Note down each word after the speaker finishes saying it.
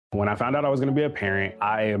When I found out I was going to be a parent,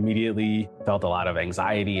 I immediately felt a lot of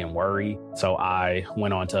anxiety and worry. So I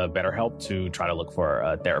went on to BetterHelp to try to look for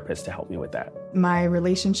a therapist to help me with that. My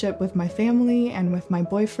relationship with my family and with my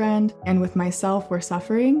boyfriend and with myself were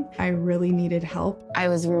suffering. I really needed help. I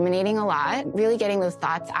was ruminating a lot. Really getting those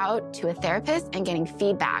thoughts out to a therapist and getting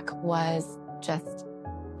feedback was just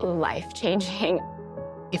life-changing.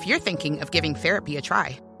 If you're thinking of giving therapy a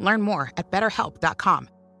try, learn more at BetterHelp.com.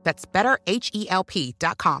 That's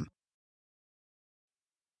BetterHelp.com.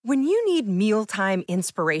 When you need mealtime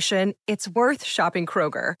inspiration, it's worth shopping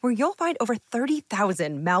Kroger, where you'll find over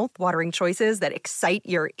 30,000 mouth-watering choices that excite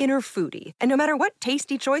your inner foodie. And no matter what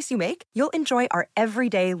tasty choice you make, you'll enjoy our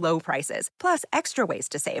everyday low prices, plus extra ways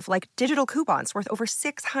to save, like digital coupons worth over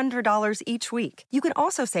 $600 each week. You can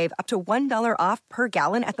also save up to $1 off per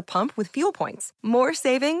gallon at the pump with fuel points. More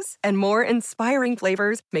savings and more inspiring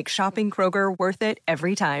flavors make shopping Kroger worth it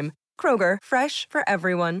every time. Kroger, fresh for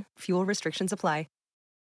everyone. Fuel restrictions apply.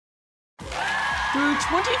 Through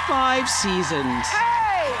 25 seasons,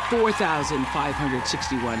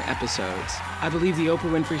 4,561 episodes, I believe The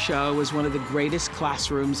Oprah Winfrey Show is one of the greatest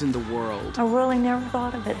classrooms in the world. I really never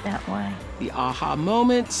thought of it that way. The aha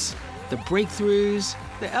moments, the breakthroughs,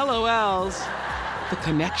 the LOLs, the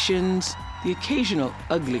connections, the occasional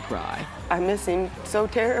ugly cry. I miss him so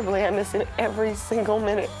terribly. I miss him every single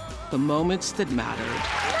minute. The moments that mattered.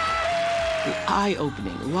 The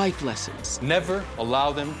eye-opening life lessons. Never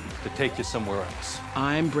allow them to take you somewhere else.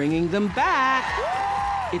 I'm bringing them back.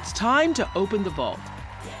 It's time to open the vault.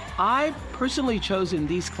 I've personally chosen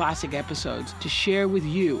these classic episodes to share with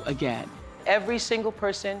you again. Every single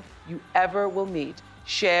person you ever will meet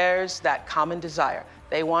shares that common desire.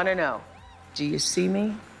 They want to know, do you see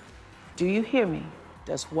me? Do you hear me?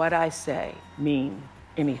 Does what I say mean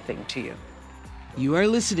anything to you? You are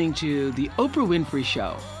listening to The Oprah Winfrey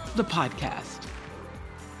Show, the podcast.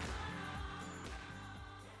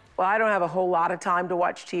 Well, I don't have a whole lot of time to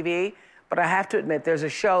watch TV, but I have to admit there's a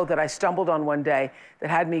show that I stumbled on one day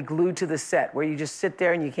that had me glued to the set, where you just sit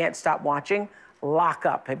there and you can't stop watching. Lock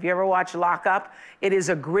Up. Have you ever watched Lock Up? It is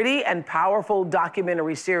a gritty and powerful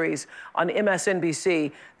documentary series on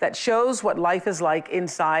MSNBC that shows what life is like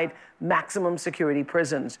inside maximum security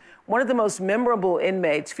prisons. One of the most memorable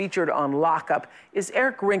inmates featured on Lock Up is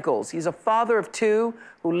Eric Wrinkles. He's a father of two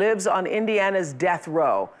who lives on Indiana's death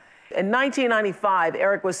row. In 1995,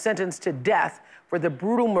 Eric was sentenced to death for the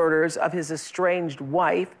brutal murders of his estranged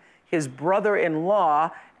wife, his brother-in-law,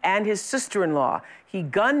 and his sister-in-law. He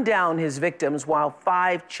gunned down his victims while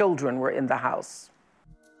 5 children were in the house.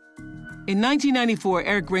 In 1994,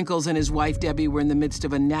 Eric Wrinkles and his wife, Debbie, were in the midst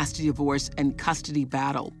of a nasty divorce and custody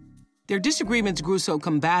battle. Their disagreements grew so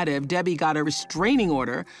combative, Debbie got a restraining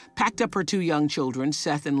order, packed up her 2 young children,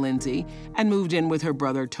 Seth and Lindsay, and moved in with her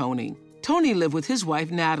brother, Tony. Tony lived with his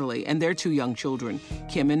wife, Natalie, and their 2 young children,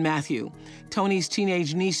 Kim and Matthew. Tony's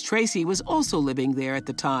teenage niece, Tracy, was also living there at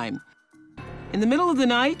the time. In the middle of the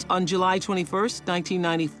night, on July 21st,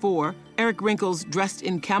 1994, Eric Wrinkles, dressed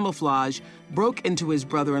in camouflage, broke into his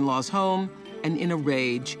brother-in-law's home and, in a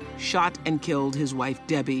rage, shot and killed his wife,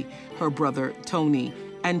 Debbie, her brother, Tony,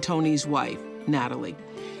 and Tony's wife, Natalie.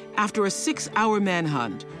 After a 6-hour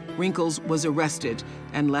manhunt, Wrinkles was arrested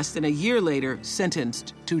and less than a year later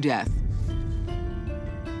sentenced to death.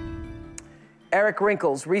 Eric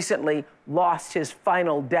Wrinkles recently lost his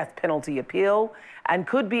final death penalty appeal and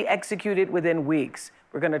could be executed within weeks.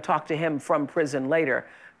 We're going to talk to him from prison later.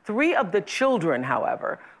 3 of the children,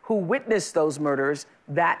 however, who witnessed those murders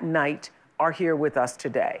that night are here with us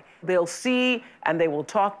today. They'll see and they will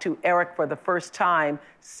talk to Eric for the first time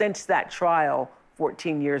since that trial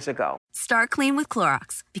 14 years ago. Start clean with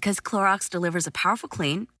Clorox, because Clorox delivers a powerful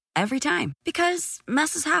clean every time. Because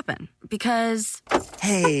messes happen. Because...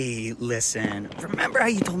 Hey, listen. Remember how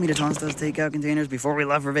you told me to toss those takeout containers before we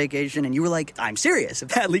left for vacation? And you were like, I'm serious. If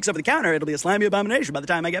that leaks over the counter, it'll be a slimy abomination by the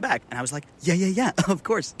time I get back. And I was like, yeah, of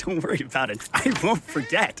course. Don't worry about it. I won't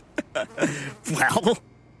forget. Well...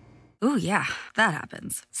 Ooh, yeah, that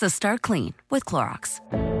happens. So start clean with Clorox.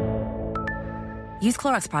 Use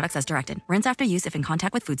Clorox products as directed. Rinse after use if in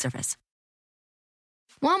contact with food surface.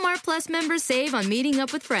 Walmart Plus members save on meeting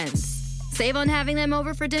up with friends. Save on having them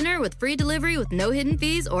over for dinner with free delivery with no hidden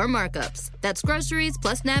fees or markups. That's groceries,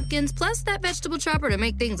 plus napkins, plus that vegetable chopper to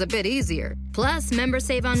make things a bit easier. Plus, members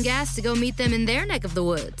save on gas to go meet them in their neck of the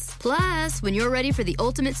woods. Plus, when you're ready for the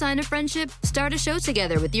ultimate sign of friendship, start a show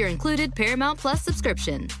together with your included Paramount Plus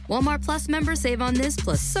subscription. Walmart Plus members save on this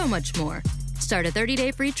plus so much more. Start a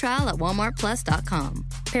 30-day free trial at walmartplus.com.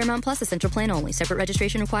 Paramount Plus Essential Plan only. Separate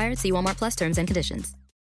registration required. See Walmart Plus terms and conditions.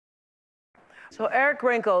 So Eric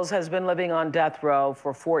Wrinkles has been living on death row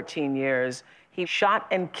for 14 years. He shot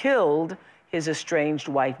and killed his estranged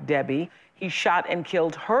wife, Debbie. He shot and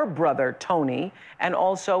killed her brother, Tony, and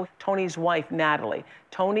also Tony's wife, Natalie.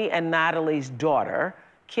 Tony and Natalie's daughter,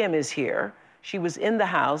 Kim, is here. She was in the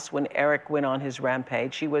house when Eric went on his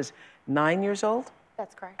rampage. She was 9 years old?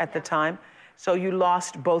 That's correct. At the time. So you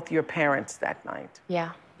lost both your parents that night.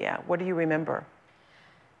 Yeah. Yeah. What do you remember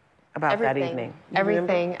about that evening?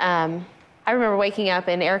 Everything. I remember waking up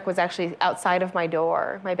and Eric was actually outside of my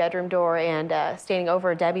door, my bedroom door, and standing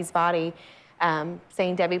over Debbie's body,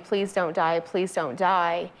 saying, "Debbie, please don't die, please don't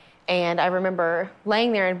die." And I remember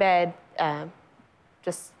laying there in bed,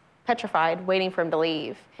 just petrified, waiting for him to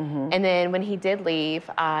leave. And then when he did leave,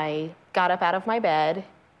 I got up out of my bed,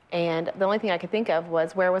 and the only thing I could think of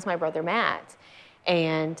was, where was my brother Matt?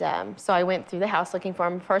 And so I went through the house looking for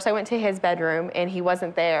him. First, I went to his bedroom, and he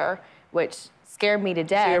wasn't there, which scared me to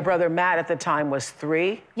death. So your brother Matt at the time was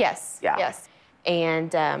 3? Yes. Yeah. Yes.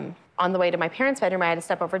 And on the way to my parents' bedroom, I had to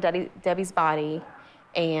step over Debbie's body,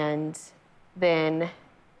 and then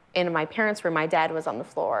in my parents' room, my dad was on the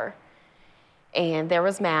floor, and there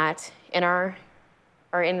was Matt in our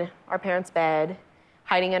parents' bed,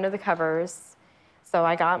 hiding under the covers. So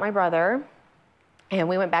I got my brother, and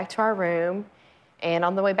we went back to our room. And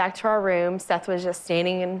on the way back to our room, Seth was just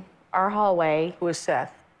standing in our hallway. Who is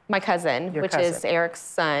Seth? My cousin, Your which cousin. is Eric's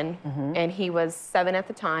son, and he was 7 at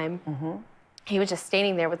the time. He was just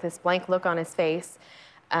standing there with this blank look on his face,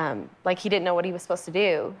 like he didn't know what he was supposed to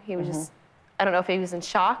do. He was just, I don't know if he was in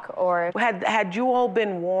shock or... Had you all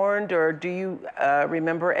been warned, or do you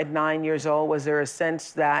remember at 9 years old, was there a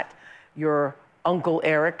sense that your Uncle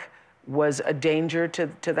Eric was a danger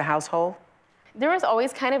to the household? There was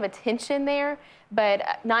always kind of a tension there,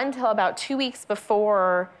 but not until about 2 weeks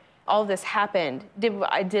before all of this happened did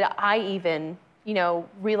I even,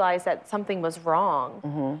 realize that something was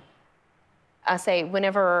wrong. I say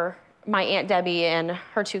whenever my Aunt Debbie and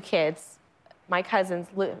her 2 kids, my cousins,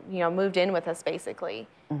 moved in with us basically,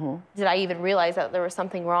 did I even realize that there was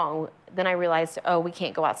something wrong? Then I realized, we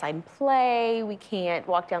can't go outside and play. We can't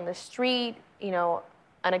walk down the street,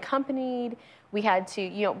 unaccompanied. We had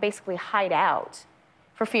to, basically hide out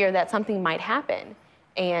for fear that something might happen.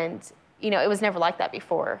 And, it was never like that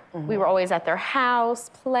before. We were always at their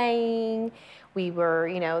house playing. We were,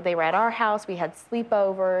 they were at our house. We had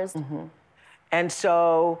sleepovers. And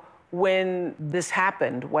so when this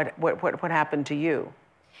happened, what happened to you?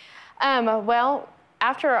 Well,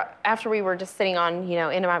 after we were just sitting on,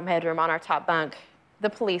 in my bedroom on our top bunk, the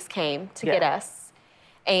police came to get us.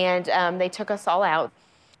 And they took us all out.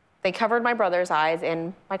 They covered my brother's eyes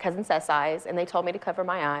and my cousin Seth's eyes, and they told me to cover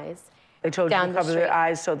my eyes. They told you to cover their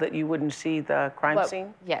eyes so that you wouldn't see the crime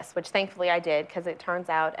scene? Yes, which thankfully I did, because it turns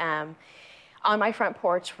out on my front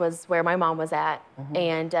porch was where my mom was at.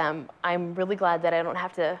 And I'm really glad that I don't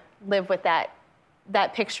have to live with that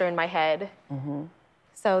picture in my head.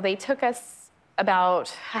 So they took us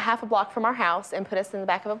about a half a block from our house and put us in the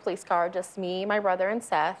back of a police car, just me, my brother, and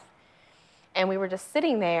Seth. And we were just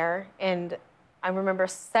sitting there, and I remember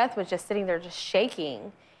Seth was just sitting there just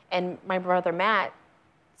shaking, and my brother Matt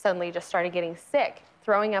suddenly just started getting sick,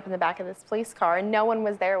 throwing up in the back of this police car, and no one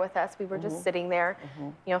was there with us. We were just sitting there,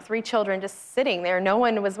 3 children just sitting there. No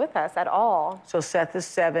one was with us at all. So Seth is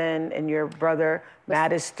 7, and your brother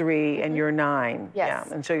Matt is 3, and you're 9. Yes.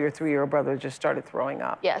 Yeah. And so your 3-year-old brother just started throwing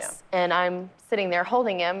up. Yes. Yeah. And I'm sitting there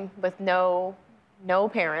holding him with no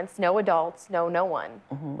parents, no adults, no one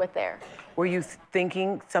with there. Were you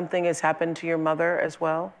thinking something has happened to your mother as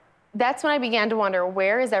well? That's when I began to wonder,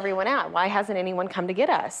 where is everyone at? Why hasn't anyone come to get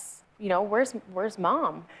us? Where's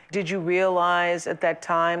Mom? Did you realize at that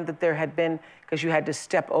time that there had been, because you had to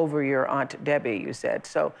step over your Aunt Debbie, you said,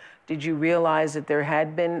 so did you realize that there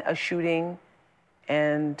had been a shooting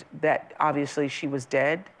and that obviously she was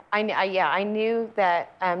dead? I knew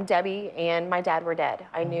that Debbie and my dad were dead.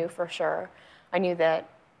 I knew for sure. I knew that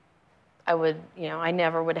I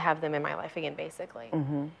never would have them in my life again, basically.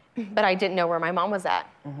 But I didn't know where my mom was at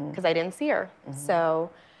because I didn't see her. So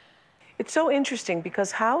it's so interesting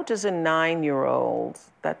because how does a 9-year-old,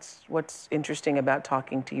 that's what's interesting about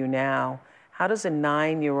talking to you now, how does a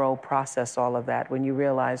 9-year-old process all of that when you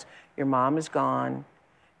realize your mom is gone,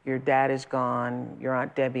 your dad is gone, your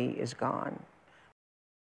Aunt Debbie is gone?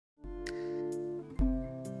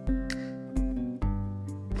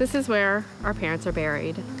 This is where our parents are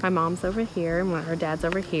buried. My mom's over here and her dad's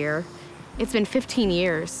over here. It's been 15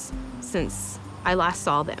 years since I last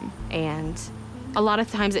saw them. And a lot of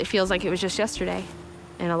times it feels like it was just yesterday.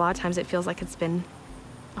 And a lot of times it feels like it's been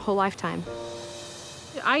a whole lifetime.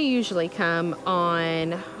 I usually come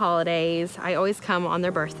on holidays. I always come on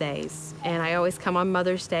their birthdays. And I always come on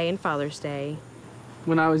Mother's Day and Father's Day.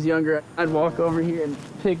 When I was younger, I'd walk over here and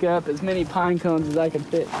pick up as many pine cones as I could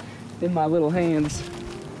fit in my little hands.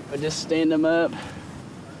 I'd just stand them up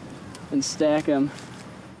and stack them.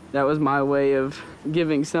 That was my way of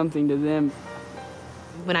giving something to them.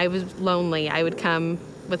 When I was lonely, I would come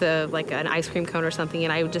with an ice cream cone or something,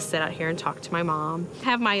 and I would just sit out here and talk to my mom,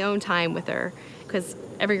 have my own time with her, because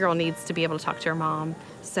every girl needs to be able to talk to her mom.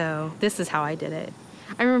 So this is how I did it.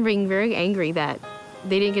 I remember being very angry that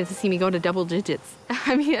they didn't get to see me go to double digits.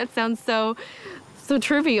 I mean, that sounds so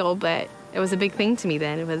trivial, but it was a big thing to me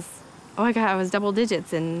then. It was, oh my God, I was double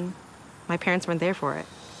digits, and my parents weren't there for it.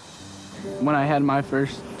 When I had my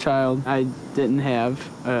first child, I didn't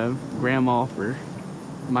have a grandma for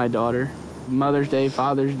my daughter. Mother's Day,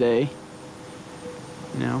 Father's Day,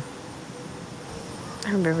 you know. I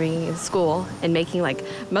remember being in school and making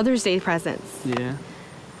Mother's Day presents. Yeah.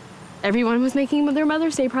 Everyone was making their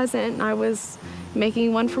Mother's Day present, and I was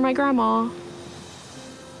making one for my grandma.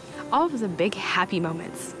 All of the big happy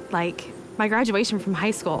moments, like my graduation from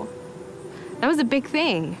high school. That was a big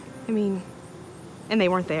thing. I mean, and they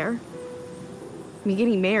weren't there. Me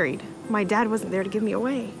getting married, my dad wasn't there to give me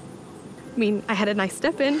away. I mean, I had a nice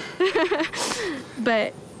step-in,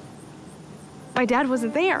 but my dad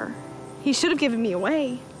wasn't there. He should have given me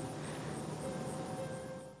away.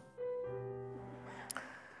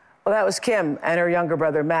 Well, that was Kim and her younger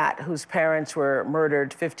brother, Matt, whose parents were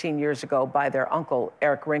murdered 15 years ago by their uncle,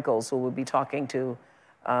 Eric Wrinkles, who we'll be talking to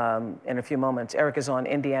in a few moments. Eric is on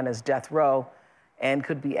Indiana's death row and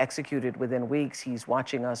could be executed within weeks. He's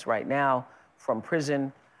watching us right now from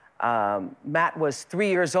prison. Matt was 3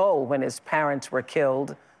 years old when his parents were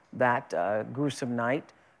killed that gruesome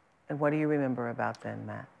night. And what do you remember about then,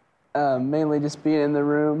 Matt? Mainly just being in the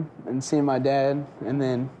room and seeing my dad, and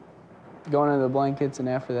then going into the blankets, and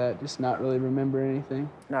after that, just not really remember anything.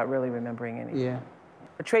 Not really remembering anything. Yeah.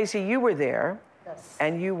 But Tracy, you were there. Yes.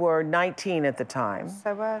 And you were 19 at the time. Yes,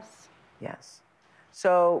 I was. Yes.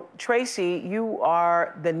 So, Tracy, you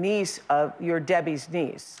are the niece of Debbie's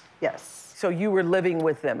niece. Yes. So you were living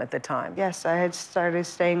with them at the time? Yes, I had started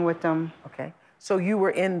staying with them. Okay. So you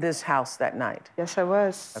were in this house that night? Yes, I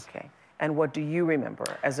was. Okay. And what do you remember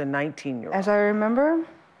as a 19-year-old? As I remember,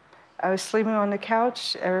 I was sleeping on the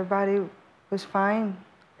couch. Everybody was fine.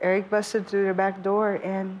 Eric busted through the back door,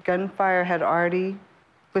 and gunfire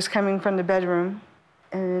was coming from the bedroom.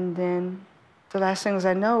 And then the last things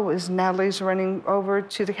I know is Natalie's running over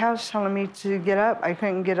to the couch telling me to get up. I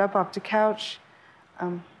couldn't get up off the couch.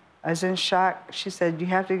 I was in shock. She said, "You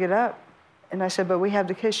have to get up." And I said, "But we have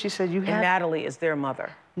the kids." She said, "You have." And Natalie is their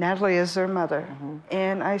mother. Natalie is their mother. Mm-hmm.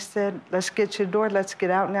 And I said, "Let's get to the door. Let's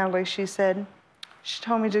get out, Natalie." She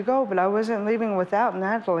told me to go, but I wasn't leaving without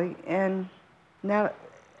Natalie. And now,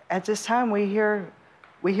 at this time, we hear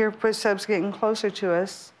footsteps getting closer to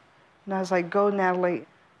us. And I was like, "Go, Natalie."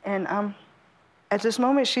 And at this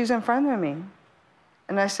moment, she's in front of me.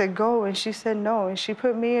 And I said, "Go," and she said no. And she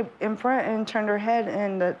put me in front and turned her head,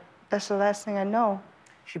 and that's the last thing I know.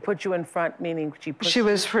 She put you in front, meaning she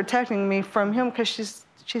was protecting me from him, because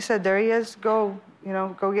she said, "There he is, go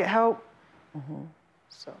get help." Mm-hmm.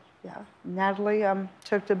 So, yeah, Natalie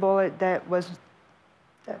took the bullet that was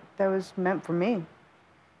meant for me.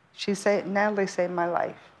 Natalie saved my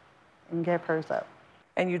life and gave hers up.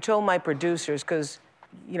 And you told my producers, because,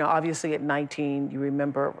 obviously at 19, you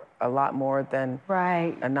remember a lot more than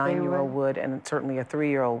a 9-year-old would, and certainly a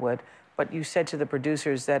 3-year-old would. But you said to the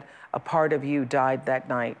producers that a part of you died that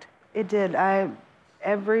night. It did.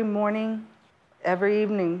 Every morning, every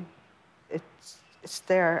evening, it's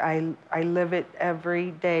there. I live it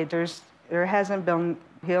every day. There hasn't been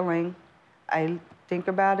healing. I think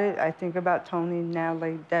about it. I think about Tony,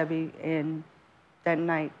 Natalie, Debbie, and that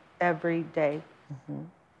night every day. Mm-hmm.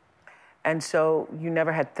 And so you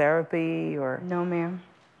never had therapy or? No, ma'am.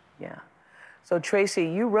 Yeah. So Tracy,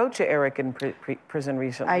 you wrote to Eric in prison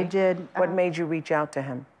recently. I did. What made you reach out to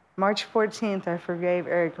him? March 14th, I forgave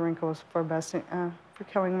Eric Wrinkles for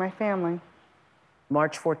killing my family.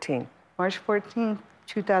 March 14th? March 14th,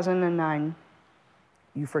 2009.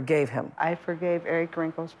 You forgave him? I forgave Eric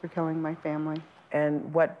Wrinkles for killing my family.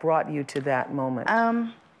 And what brought you to that moment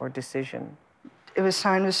or decision? It was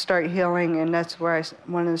time to start healing, and that's where I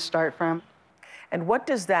wanted to start from. And what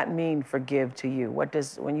does that mean, forgive, to you?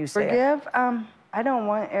 When you say forgive? I don't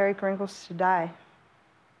want Eric Wrinkles to die.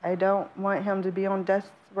 I don't want him to be on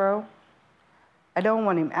death row. I don't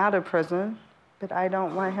want him out of prison, but I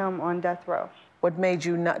don't want him on death row. What made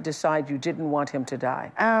you not decide you didn't want him to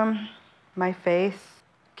die? My faith.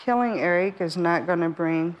 Killing Eric is not going to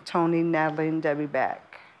bring Tony, Natalie, and Debbie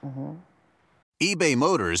back. Mm-hmm. eBay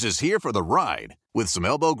Motors is here for the ride. With some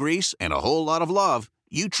elbow grease and a whole lot of love,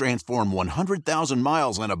 You transform 100,000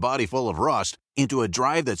 miles on a body full of rust into a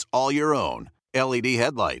drive that's all your own. LED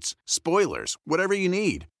headlights, spoilers, whatever you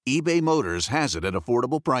need. eBay Motors has it at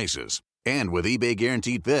affordable prices. And with eBay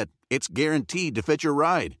Guaranteed Fit, it's guaranteed to fit your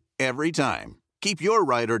ride every time. Keep your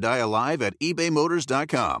ride or die alive at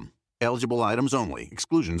ebaymotors.com. Eligible items only.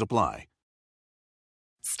 Exclusions apply.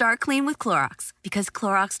 Start clean with Clorox, because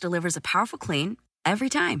Clorox delivers a powerful clean every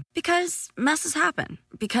time. Because messes happen.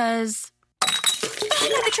 Because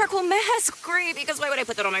the charcoal mask. Great, because why would I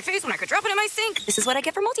put that on my face when I could drop it in my sink? This is what I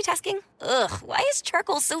get for multitasking. Ugh, why is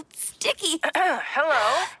charcoal so sticky?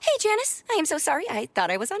 Hello? Hey, Janice. I am so sorry. I thought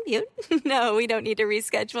I was on mute. No, we don't need to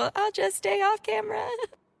reschedule. I'll just stay off camera.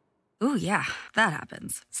 Ooh, yeah, that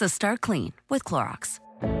happens. So start clean with Clorox.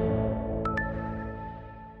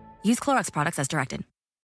 Use Clorox products as directed.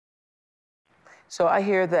 So I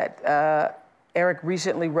hear that Eric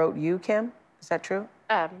recently wrote you, Kim. Is that true?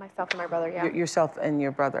 Myself and my brother, yeah. Yourself and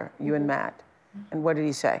your brother, you and Matt. And what did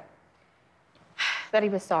he say? That he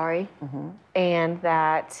was sorry and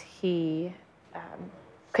that he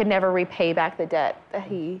could never repay back the debt that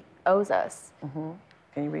he owes us.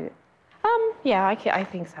 Can you read it? Yeah, I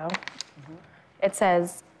think so. It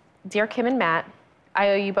says, "Dear Kim and Matt, I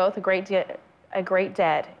owe you both a great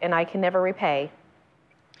debt, and I can never repay.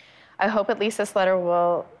 I hope at least this letter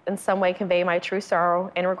will in some way convey my true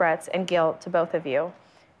sorrow and regrets and guilt to both of you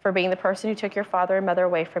for being the person who took your father and mother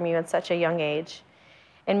away from you at such a young age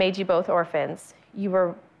and made you both orphans. You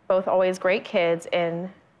were both always great kids, and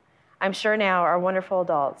I'm sure now are wonderful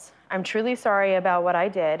adults. I'm truly sorry about what I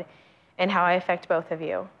did and how I affect both of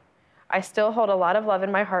you. I still hold a lot of love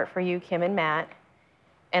in my heart for you, Kim and Matt,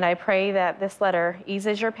 and I pray that this letter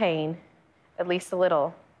eases your pain, at least a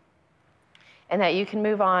little, and that you can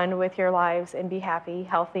move on with your lives and be happy,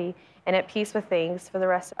 healthy, and at peace with things for the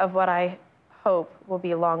rest of what I hope will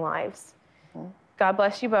be long lives. God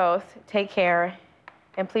bless you both. Take care,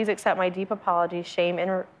 and please accept my deep apologies, shame,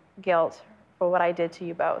 and guilt for what I did to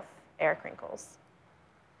you both. Eric Wrinkles."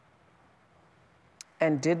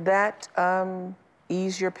 And did that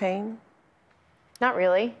ease your pain? Not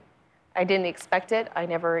really. I didn't expect it. I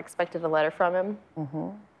never expected a letter from him.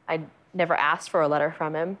 I never asked for a letter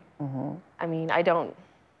from him. I mean,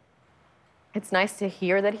 it's nice to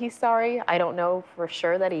hear that he's sorry. I don't know for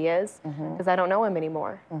sure that he is, because I don't know him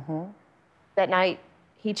anymore. That night,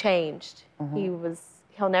 he changed.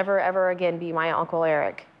 He'll never, ever again be my Uncle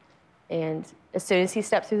Eric. And as soon as he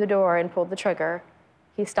stepped through the door and pulled the trigger,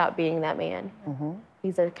 he stopped being that man.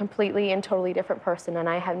 He's a completely and totally different person, and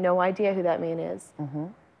I have no idea who that man is.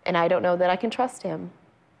 And I don't know that I can trust him.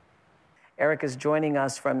 Eric is joining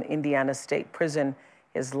us from Indiana State Prison.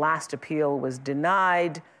 His last appeal was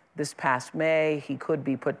denied this past May. He could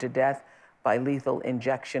be put to death by lethal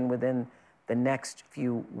injection within the next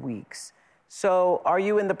few weeks. So are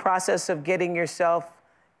you in the process of getting yourself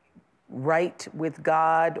right with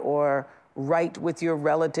God or right with your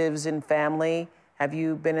relatives and family? Have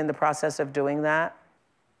you been in the process of doing that?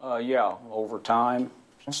 Yeah, over time.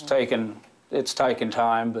 It's taken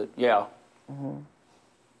time, but yeah.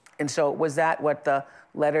 And so was that what the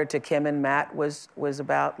letter to Kim and Matt was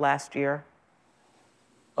about last year?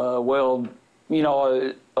 Well, you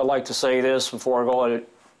know, I like to say this before I go.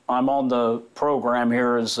 I'm on the program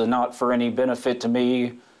here as not for any benefit to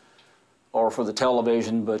me or for the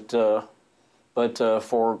television, but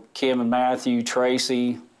for Kim and Matthew,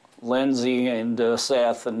 Tracy, Lindsay, and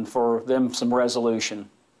Seth, and for them some resolution.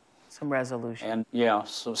 Some resolution. And yeah,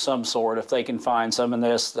 so some sort. If they can find some in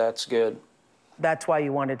this, that's good. That's why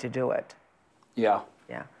you wanted to do it? Yeah.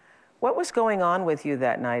 Yeah. What was going on with you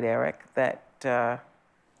that night, Eric, that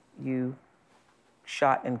you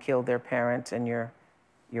shot and killed their parents and your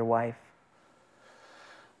wife?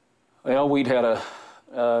 Well, we'd had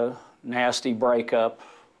a nasty breakup,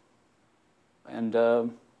 and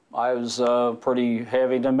I was pretty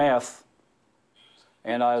heavy to meth,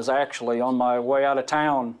 and I was actually on my way out of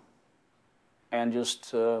town, and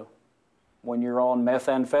just when you're on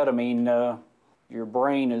methamphetamine, your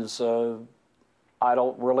brain is, I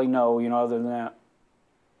don't really know, other than that.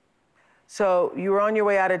 So you were on your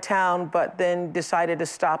way out of town, but then decided to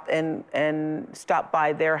stop and stop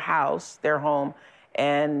by their house, their home,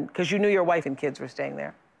 and because you knew your wife and kids were staying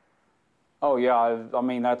there. Oh yeah, I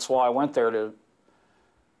mean that's why I went there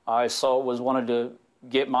wanted to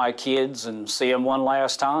get my kids and see them one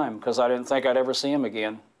last time because I didn't think I'd ever see them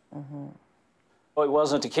again. Well, it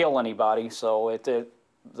wasn't to kill anybody, so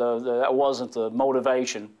that wasn't the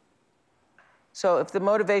motivation. So if the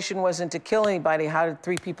motivation wasn't to kill anybody, how did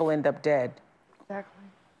 3 people end up dead? Exactly.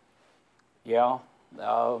 Yeah.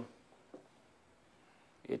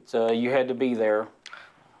 You had to be there.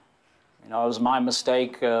 know, it was my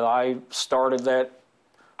mistake. I started that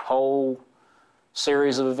whole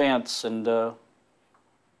series of events, and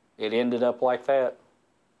it ended up like that.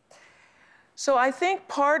 So I think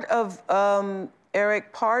part of,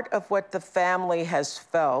 Eric, part of what the family has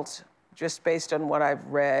felt, just based on what I've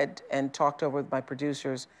read and talked over with my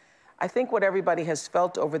producers, I think what everybody has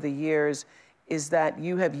felt over the years is that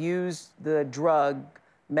you have used the drug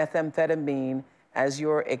methamphetamine as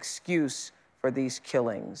your excuse for these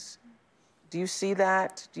killings. Do you see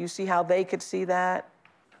that? Do you see how they could see that?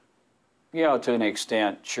 Yeah, to an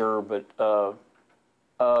extent, sure, but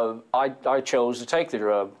I chose to take the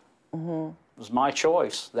drug. Mm-hmm. It was my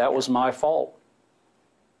choice. That was my fault.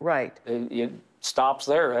 Right. It stops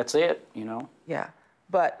there. That's it, you know? Yeah.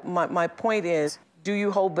 But my point is, do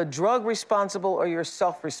you hold the drug responsible or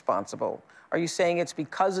yourself responsible? Are you saying it's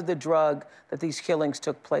because of the drug that these killings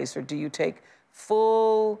took place, or do you take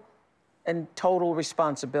full and total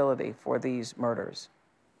responsibility for these murders?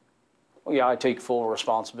 Well, yeah, I take full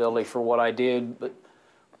responsibility for what I did,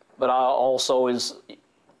 but I also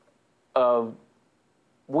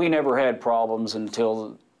we never had problems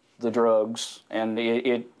until the drugs, and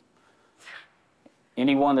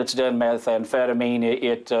anyone that's done methamphetamine,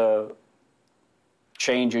 it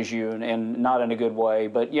changes you, and not in a good way.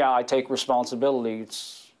 But yeah, I take responsibility.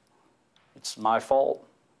 It's my fault,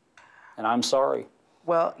 and I'm sorry.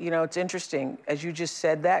 Well, you know, it's interesting. As you just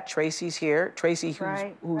said that, Tracy's here. Tracy,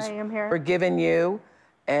 who's forgiven you,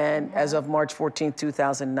 and as of March 14th,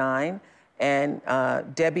 2009. And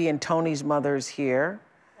Debbie and Tony's mother's here.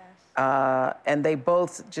 Yes. And they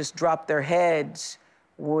both just dropped their heads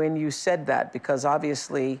when you said that, because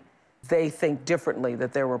obviously they think differently,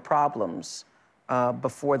 that there were problems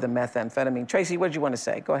before the methamphetamine. Tracy, what did you want to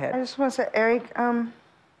say? Go ahead. I just want to say, Eric,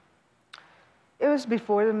 it was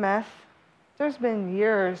before the meth. There's been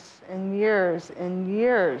years and years and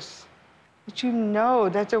years that you know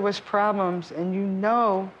that there was problems, and you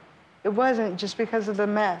know it wasn't just because of the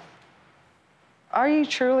meth. Are you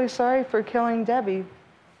truly sorry for killing Debbie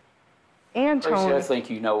and Tony? Tracy, I think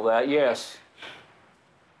you know that, yes.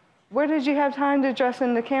 Where did you have time to dress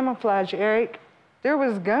in the camouflage, Eric? There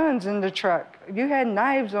was guns in the truck. You had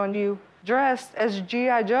knives on you, dressed as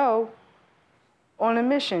G.I. Joe on a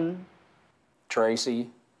mission. Tracy,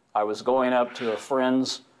 I was going up to a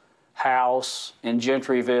friend's house in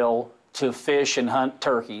Gentryville to fish and hunt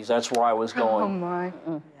turkeys. That's where I was going. Oh, my.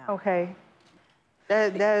 Okay.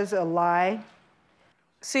 That is a lie.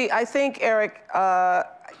 See, I think, Eric,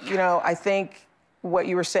 you know, I think what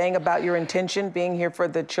you were saying about your intention being here for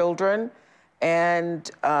the children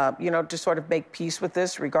and, you know, to sort of make peace with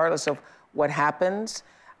this, regardless of what happens.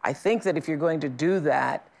 I think that if you're going to do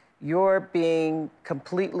that, you're being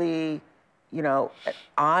completely, you know,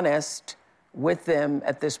 honest with them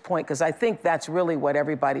at this point, because I think that's really what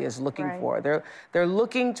everybody is looking for. They're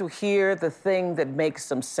looking to hear the thing that makes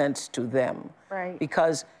some sense to them. Right.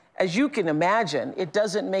 Because as you can imagine, it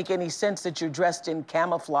doesn't make any sense that you're dressed in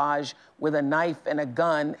camouflage with a knife and a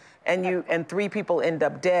gun, and 3 people end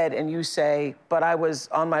up dead, and you say, but I was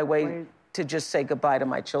on my way to just say goodbye to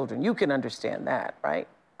my children. You can understand that, right?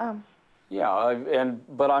 Yeah,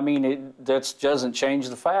 but I mean, that doesn't change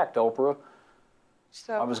the fact, Oprah.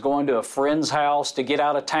 So, I was going to a friend's house to get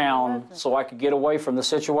out of town so I could get away from the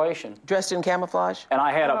situation. Dressed in camouflage? And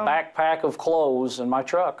I had a backpack of clothes in my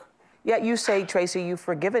truck. Yet you say, Tracy, you've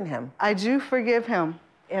forgiven him. I do forgive him,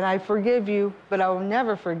 and I forgive you, but I will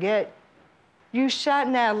never forget. You shot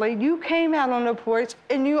Natalie, you came out on the porch,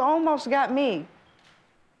 and you almost got me.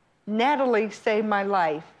 Natalie saved my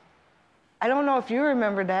life. I don't know if you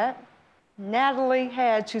remember that. Natalie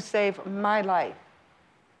had to save my life.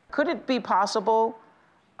 Could it be possible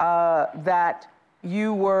that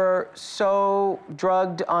you were so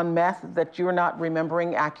drugged on meth that you're not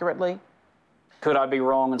remembering accurately? Could I be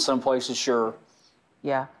wrong in some places? Sure.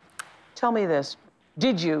 Yeah. Tell me this.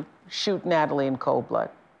 Did you shoot Natalie in cold blood?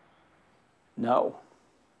 No.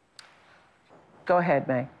 Go ahead,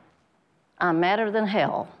 May. I'm madder than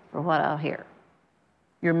hell for what I hear.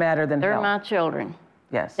 You're madder than They're hell? my children.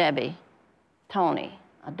 Yes. Debbie, Tony,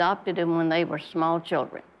 adopted them when they were small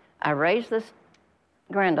children. I raised this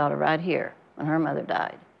granddaughter right here when her mother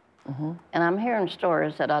died. Mm-hmm. And I'm hearing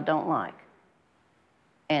stories that I don't like.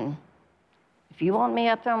 And if you want me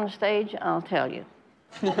up there on the stage, I'll tell you.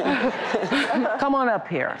 Come on up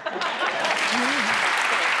here.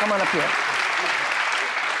 Come on up here.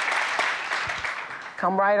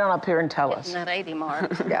 Come right on up here and tell us. That 80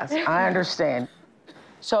 mark. Yes, I understand.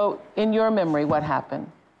 So, in your memory, what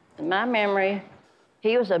happened? In my memory,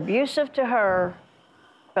 he was abusive to her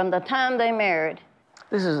from the time they married.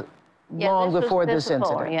 This is long before this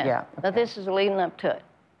incident. Yeah. But this is leading up to it.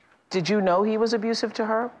 Did you know he was abusive to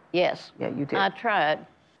her? Yes. Yeah, you did. I tried.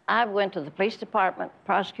 I went to the police department,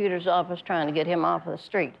 prosecutor's office, trying to get him off of the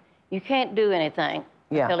street. You can't do anything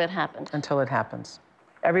until it happens. Until it happens.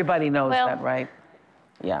 Everybody knows that, right?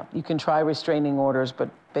 Yeah, you can try restraining orders, but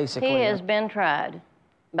basically... He has been tried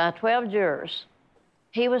by 12 jurors.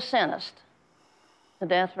 He was sentenced to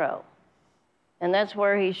death row, and that's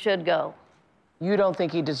where he should go. You don't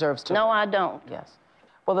think he deserves to live? No, I don't. Yes.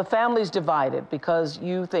 Well, the family's divided because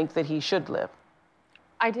you think that he should live.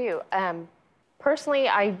 I do. Personally,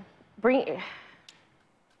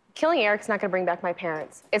 killing Eric's not going to bring back my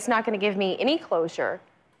parents. It's not going to give me any closure.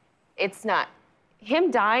 It's not.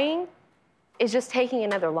 Him dying is just taking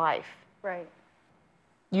another life. Right.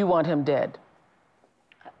 You want him dead?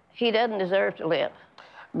 He doesn't deserve to live.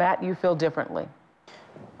 Matt, you feel differently?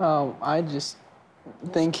 Oh, I just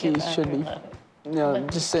think he should be,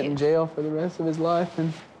 just sit in jail for the rest of his life,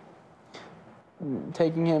 and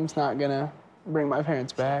taking him's not gonna bring my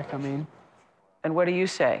parents back. I mean. And what do you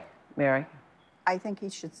say, Mary? I think he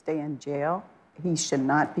should stay in jail. He should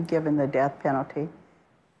not be given the death penalty.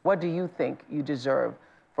 What do you think you deserve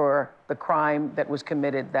for the crime that was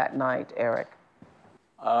committed that night, Eric?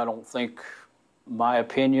 I don't think my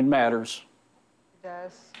opinion matters. It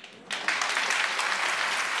does.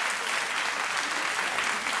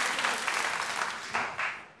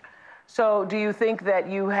 So do you think that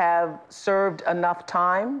you have served enough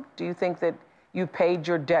time? Do you think that you paid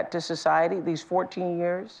your debt to society these 14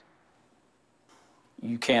 years?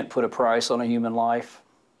 You can't put a price on a human life.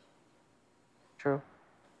 True.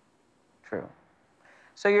 True.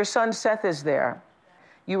 So your son Seth is there.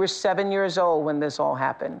 You were 7 years old when this all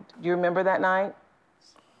happened. Do you remember that night?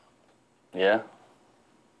 Yeah.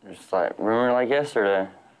 Just remember like yesterday.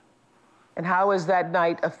 And how has that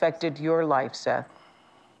night affected your life, Seth?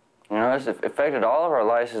 You know, it's affected all of our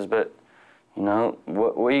lives, but,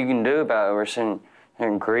 what you can do about it, we're sitting here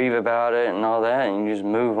and grieve about it and all that, and you just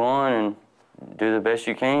move on and do the best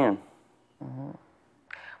you can. Mm-hmm.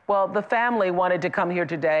 Well, the family wanted to come here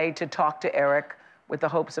today to talk to Eric with the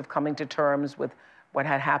hopes of coming to terms with what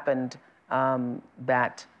had happened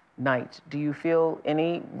that night. Do you feel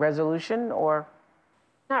any resolution or?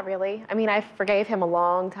 Not really. I mean, I forgave him a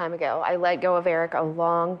long time ago. I let go of Eric a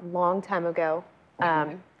long, long time ago.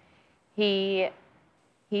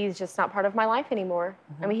 He's just not part of my life anymore.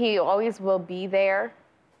 I mean, he always will be there,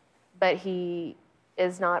 but he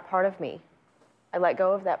is not part of me. I let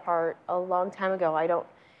go of that part a long time ago. I don't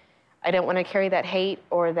want to carry that hate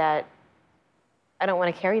or that, I don't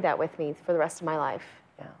want to carry that with me for the rest of my life.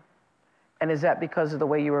 Yeah. And is that because of the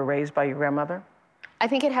way you were raised by your grandmother? I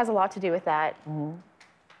think it has a lot to do with that. Mm-hmm.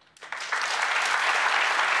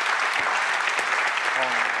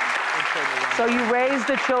 So you raised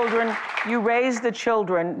the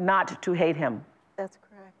children not to hate him. That's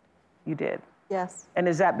correct. You did? Yes. And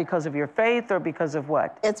is that because of your faith or because of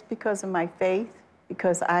what? It's because of my faith,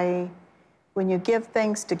 because when you give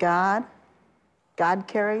things to God, God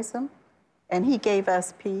carries them, and he gave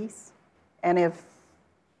us peace. And if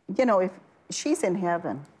she's in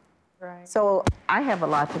heaven. Right. So I have a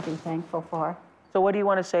lot to be thankful for. So what do you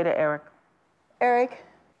want to say to Eric? Eric,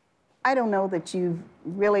 I don't know that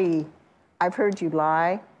I've heard you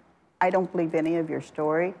lie. I don't believe any of your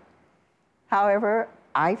story. However,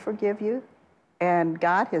 I forgive you, and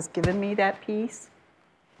God has given me that peace.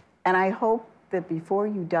 And I hope that before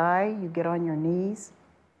you die, you get on your knees,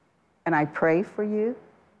 and I pray for you,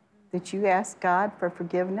 that you ask God for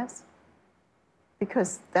forgiveness,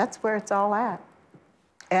 because that's where it's all at.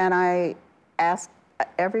 And I ask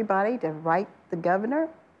everybody to write the governor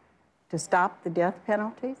to stop the death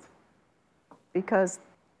penalties, because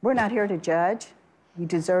we're not here to judge. You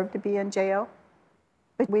deserve to be in jail,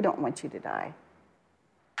 but we don't want you to die.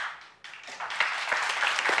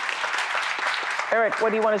 Eric, what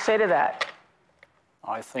do you want to say to that?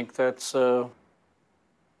 I think that's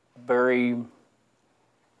very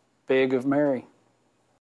big of Mary.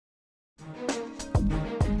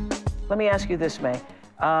 Let me ask you this, May.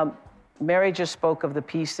 Mary just spoke of the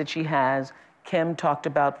peace that she has. Kim talked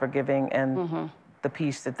about forgiving and the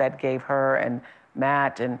peace that gave her, and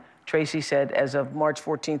Matt and Tracy said as of March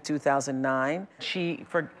 14th, 2009, she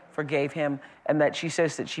forgave him, and that she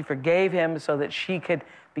says that she forgave him so that she could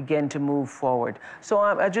begin to move forward. So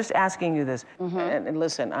I'm just asking you this, and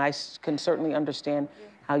listen, I can certainly understand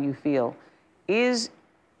how you feel. Is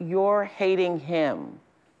your hating him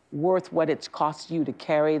worth what it's cost you to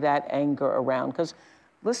carry that anger around? Because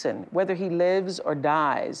listen, whether he lives or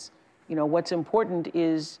dies, what's important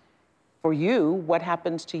is for you, what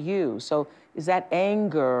happens to you? So is that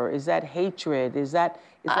anger? Is that hatred? Is that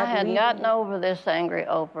I had gotten over this angry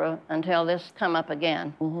Oprah until this come up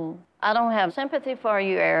again. I don't have sympathy for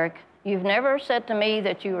you, Eric. You've never said to me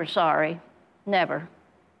that you were sorry. Never.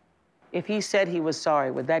 If he said he was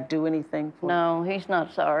sorry, would that do anything for No, he's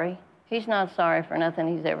not sorry. He's not sorry for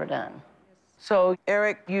nothing he's ever done. So,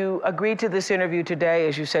 Eric, you agreed to this interview today,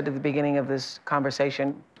 as you said at the beginning of this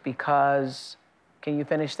conversation, because, can you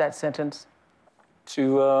finish that sentence?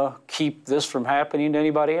 To keep this from happening to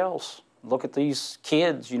anybody else. Look at these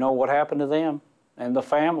kids, you know what happened to them and the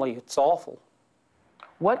family. It's awful.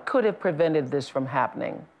 What could have prevented this from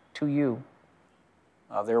happening to you?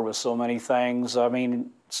 There was so many things. I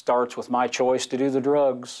mean, it starts with my choice to do the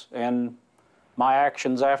drugs and my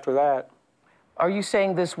actions after that. Are you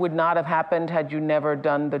saying this would not have happened had you never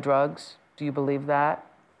done the drugs? Do you believe that?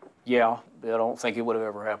 Yeah, I don't think it would have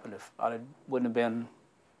ever happened if I wouldn't have been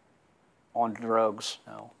on drugs,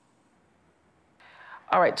 no.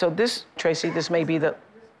 All right, so this, Tracy, this may be the...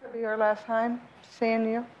 This could be your last time seeing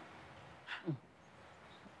you.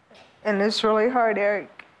 And it's really hard,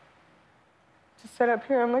 Eric, to sit up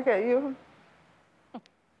here and look at you.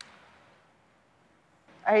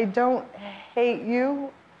 I don't hate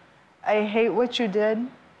you. I hate what you did.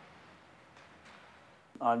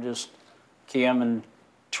 I'm just, Kim and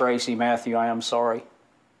Tracy, Matthew, I am sorry.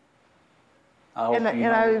 I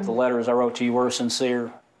hope the letters I wrote to you were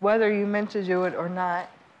sincere. Whether you meant to do it or not,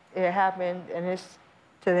 it happened, and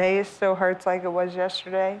today it still hurts like it was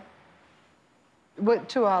yesterday. But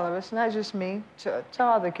to all of us, not just me, to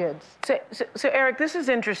all the kids. So, Eric, this is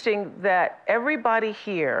interesting that everybody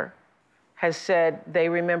here has said they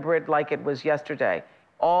remember it like it was yesterday.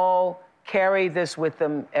 All carry this with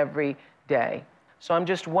them every day. So I'm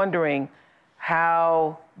just wondering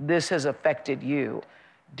how this has affected you.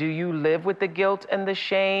 Do you live with the guilt and the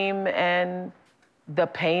shame and the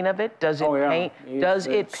pain of it? Does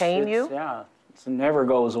it pain you? Yeah, it never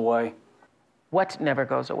goes away. What never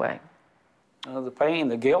goes away? The pain,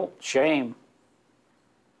 the guilt, shame.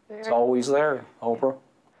 It's always there, Oprah.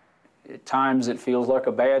 At times it feels like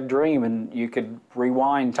a bad dream and you could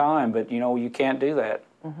rewind time, but you can't do that.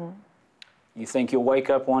 You think you'll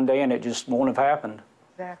wake up one day and it just won't have happened.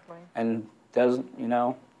 Exactly. And doesn't,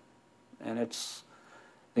 and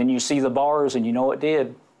then you see the bars and you know it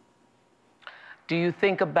did. Do you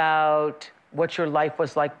think about what your life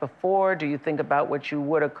was like before? Do you think about what you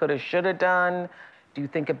woulda, coulda, shoulda done? Do you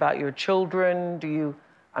think about your children?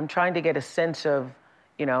 I'm trying to get a sense of,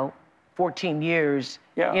 14 years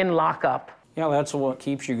in lockup. Yeah, that's what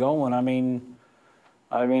keeps you going. I mean,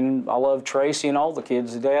 I love Tracy and all the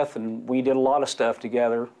kids to death, and we did a lot of stuff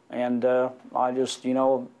together. And I just,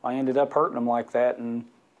 I ended up hurting them like that, and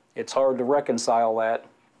it's hard to reconcile that.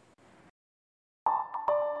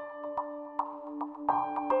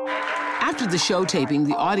 After the show taping,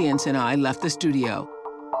 the audience and I left the studio.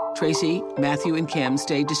 Tracy, Matthew, and Kim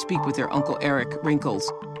stayed to speak with their Uncle Eric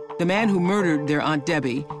Wrinkles, the man who murdered their Aunt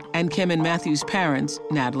Debbie, and Kim and Matthew's parents,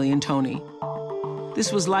 Natalie and Tony.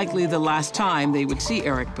 This was likely the last time they would see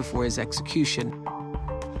Eric before his execution.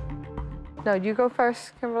 No, you go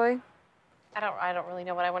first, Kimberly. I don't really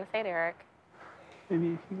know what I want to say to Eric.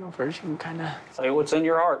 Maybe if you go first, you can kind of... Say what's in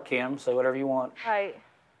your heart, Kim. Say whatever you want. I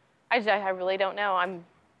really don't know. I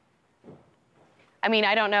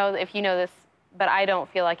don't know if you know this, but I don't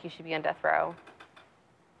feel like you should be on death row.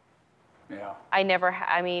 Yeah.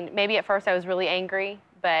 Maybe at first I was really angry,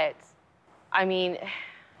 but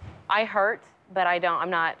I hurt, but I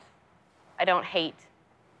don't hate,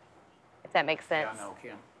 if that makes sense. Yeah, I know,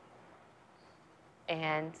 Kim.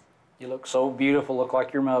 And you look so beautiful, look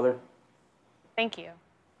like your mother. Thank you.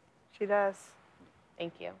 She does.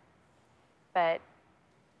 Thank you. But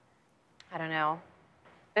I don't know.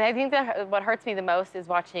 But I think that what hurts me the most is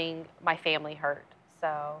watching my family hurt.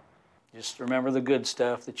 So just remember the good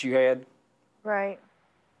stuff that you had. Right.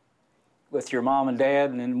 With your mom and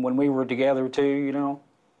dad, and then when we were together too,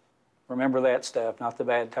 remember that stuff, not the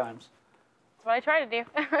bad times. That's what I try to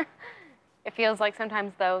do. It feels like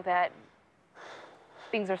sometimes, though, that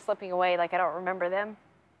things are slipping away, like I don't remember them.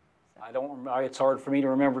 It's hard for me to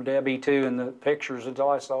remember Debbie too in the pictures until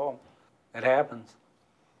I saw them. It happens.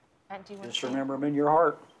 Just remember them in your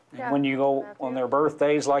heart. Yeah. And when you go on their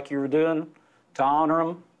birthdays like you were doing to honor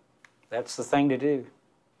them, that's the thing to do.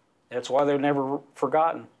 That's why they're never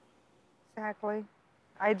forgotten. Exactly.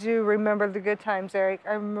 I do remember the good times, Eric.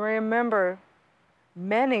 I remember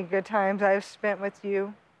many good times I've spent with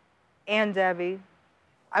you and Debbie.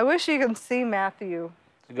 I wish you could see Matthew.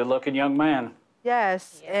 He's a good-looking young man.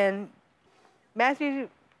 Yes, and Matthew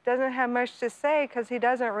doesn't have much to say because he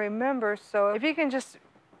doesn't remember. So if you can just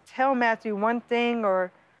tell Matthew one thing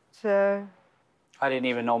or to... I didn't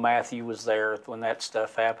even know Matthew was there when that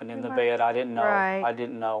stuff happened in the bed. I didn't know. Right. I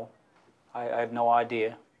didn't know. I had no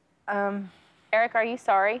idea. Eric, are you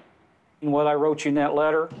sorry? And what I wrote you in that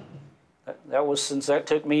letter, that was since that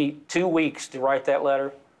took me 2 weeks to write that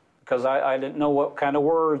letter because I didn't know what kind of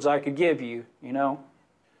words I could give you, you know.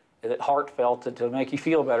 It heartfelt to make you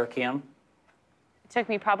feel better, Kim. It took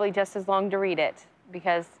me probably just as long to read it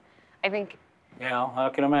because I think... Yeah, I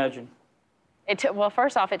can imagine. Well,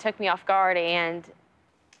 first off, it took me off guard, and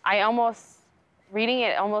reading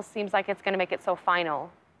it almost seems like it's going to make it so final.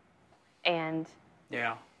 And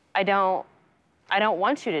yeah, I don't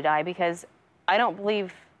want you to die because I don't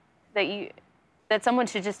believe that someone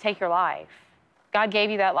should just take your life. God gave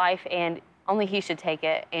you that life, and only He should take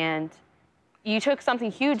it. And you took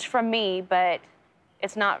something huge from me, but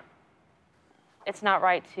it's not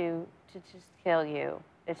right to just kill you.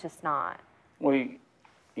 It's just not. Well,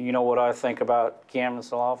 you know what I think about Kim and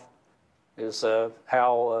Salof is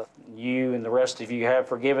how you and the rest of you have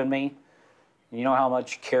forgiven me. You know how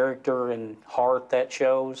much character and heart that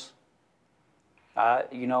shows.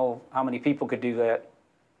 You know how many people could do that.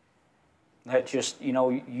 That just, you know,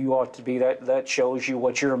 you ought to be that shows you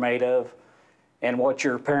what you're made of and what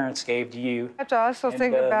your parents gave to you. I have to also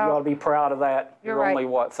think about... You ought to be proud of that. You're You're right. only,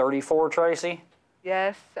 what, 34, Tracy?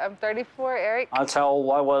 Yes, I'm 34, Eric. That's how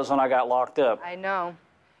old I was when I got locked up. I know.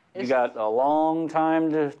 You got a long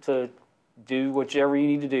time to do whatever you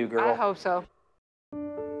need to do, girl. I hope so.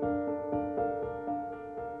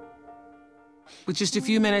 With just a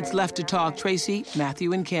few minutes left to talk, Tracy,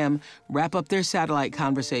 Matthew, and Kim wrap up their satellite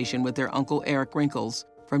conversation with their uncle Eric Wrinkles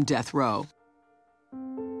from death row.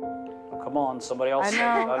 Oh, come on, somebody else. I say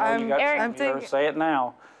know. it. I know you got Eric, you better say it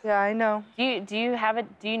now. Yeah, I know. Do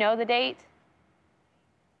you know the date?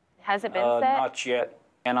 Has it been set? Not yet.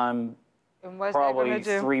 And I'm And what's probably that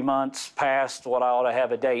gonna do? 3 months past what I ought to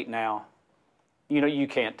have a date now. You know, you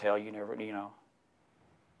can't tell. You never, you know.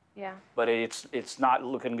 Yeah. But it's not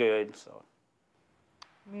looking good. So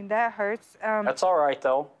I mean, that hurts. that's all right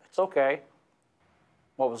though. It's okay.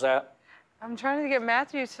 What was that? I'm trying to get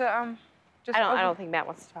Matthew to just. I don't think Matt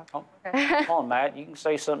wants to talk. Oh. Okay. Come on, Matt. You can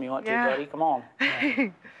say something you want Yeah. to, buddy. Come on.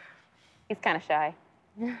 He's kind of shy.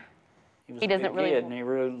 He was He a doesn't good really- kid, and he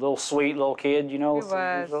was a little sweet little kid, you know. He 3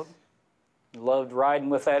 years was. old. He loved riding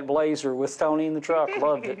with that Blazer with Tony in the truck.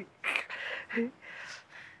 Loved it.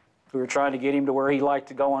 We were trying to get him to where he liked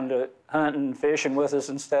to go into hunting and fishing with us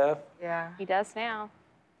and stuff. Yeah. He does now.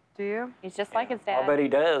 Do you? He's just like his dad. I bet he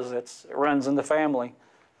does. It runs in the family.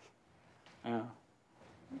 Yeah.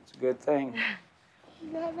 It's a good thing.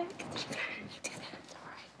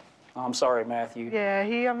 Oh, I'm sorry, Matthew. Yeah,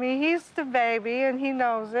 he's the baby and he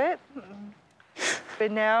knows it.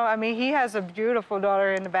 But now, I mean, he has a beautiful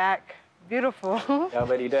daughter in the back. Beautiful. Yeah, I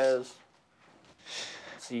bet he does.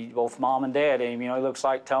 See both mom and dad in him. You know, he looks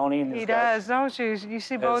like Tony. And He he's got- does, don't you? You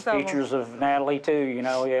see has both of them. features of Natalie too. You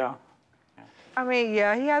know, yeah. I mean,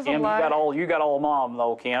 yeah, he has Kim, a lot. you got all mom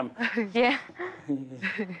though, Kim. Yeah.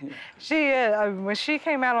 She is. I mean, when she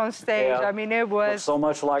came out on stage, Yeah. I mean, it Looks was. so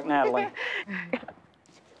much like Natalie.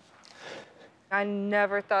 I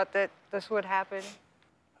never thought that this would happen.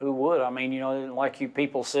 Who would? I mean, you know, like you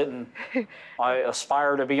people sitting. I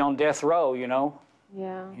aspire to be on death row. You know.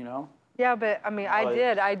 Yeah. You know. Yeah, but I mean, I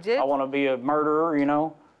did. I want to be a murderer. You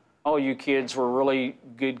know. All you kids were really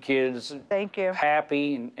good kids. Thank you.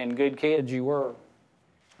 Happy and good kids you were.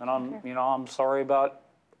 And I'm sorry about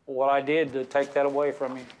what I did to take that away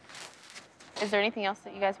from you. Is there anything else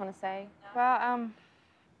that you guys want to say? Well,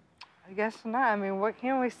 I guess not. I mean, what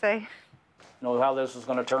can we say? Know how this is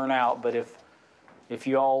going to turn out, but if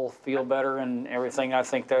you all feel better and everything, I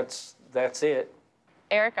think that's it.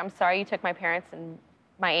 Eric, I'm sorry you took my parents and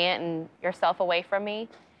my aunt and yourself away from me,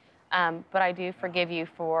 but I do forgive you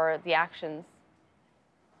for the actions.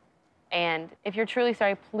 And if you're truly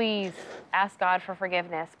sorry, please ask God for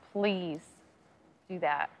forgiveness. Please do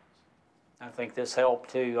that. I think this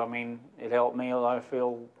helped too. I mean, it helped me. I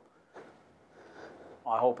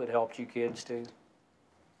hope it helped you kids too.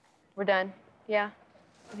 We're done. Yeah.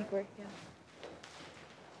 I think we're,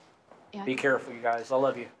 yeah. Be careful, you guys. I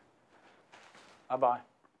love you. Bye-bye.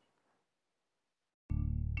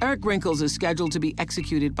 Eric Wrinkles is scheduled to be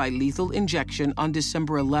executed by lethal injection on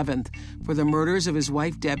December 11th for the murders of his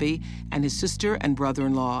wife, Debbie, and his sister and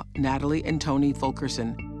brother-in-law, Natalie and Tony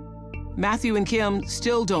Fulkerson. Matthew and Kim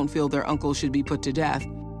still don't feel their uncle should be put to death.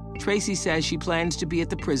 Tracy says she plans to be at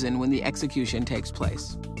the prison when the execution takes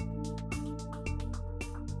place.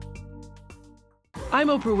 I'm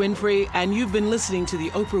Oprah Winfrey, and you've been listening to The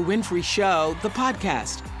Oprah Winfrey Show, the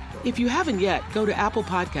podcast. If you haven't yet, go to Apple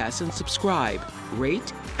Podcasts and subscribe,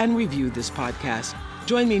 rate, and review this podcast.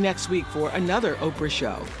 Join me next week for another Oprah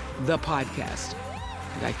Show, The Podcast.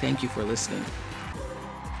 And I thank you for listening.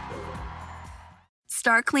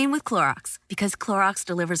 Start clean with Clorox, because Clorox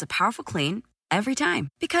delivers a powerful clean every time.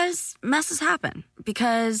 Because messes happen.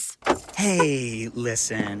 Because... Hey,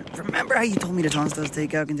 listen. Remember how you told me to toss those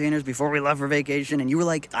takeout containers before we left for vacation? And you were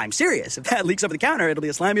like, I'm serious. If that leaks over the counter, it'll be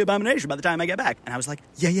a slimy abomination by the time I get back. And I was like,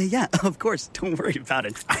 yeah, of course. Don't worry about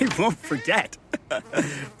it. I won't forget.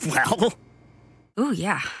 Well... Ooh,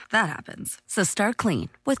 yeah, that happens. So start clean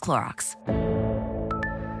with Clorox.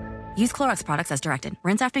 Use Clorox products as directed.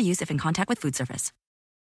 Rinse after use if in contact with food surface.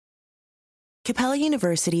 Capella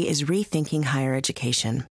University is rethinking higher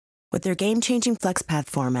education. With their game-changing FlexPath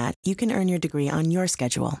format, you can earn your degree on your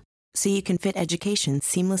schedule, so you can fit education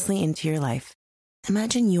seamlessly into your life.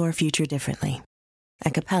 Imagine your future differently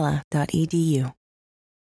at capella.edu.